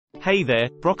Hey there,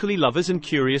 broccoli lovers and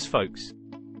curious folks.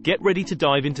 Get ready to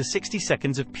dive into 60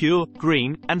 seconds of pure,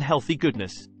 green, and healthy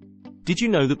goodness. Did you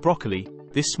know that broccoli,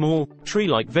 this small,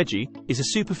 tree-like veggie, is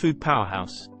a superfood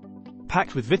powerhouse?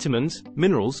 Packed with vitamins,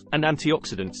 minerals, and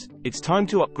antioxidants, it's time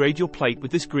to upgrade your plate with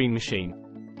this green machine.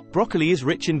 Broccoli is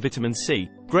rich in vitamin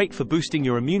C, great for boosting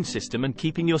your immune system and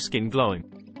keeping your skin glowing.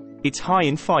 It's high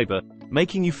in fiber,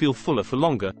 making you feel fuller for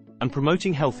longer, and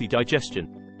promoting healthy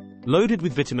digestion. Loaded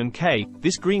with vitamin K,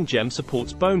 this green gem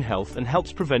supports bone health and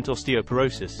helps prevent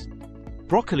osteoporosis.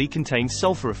 Broccoli contains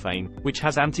sulforaphane, which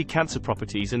has anti-cancer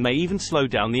properties and may even slow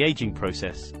down the aging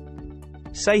process.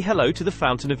 Say hello to the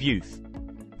fountain of youth.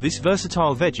 This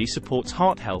versatile veggie supports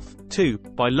heart health, too,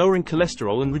 by lowering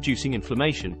cholesterol and reducing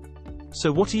inflammation.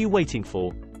 So what are you waiting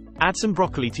for? Add some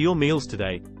broccoli to your meals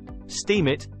today. Steam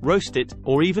it, roast it,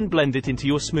 or even blend it into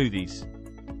your smoothies.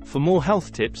 For more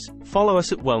health tips, follow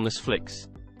us at Wellnessflix.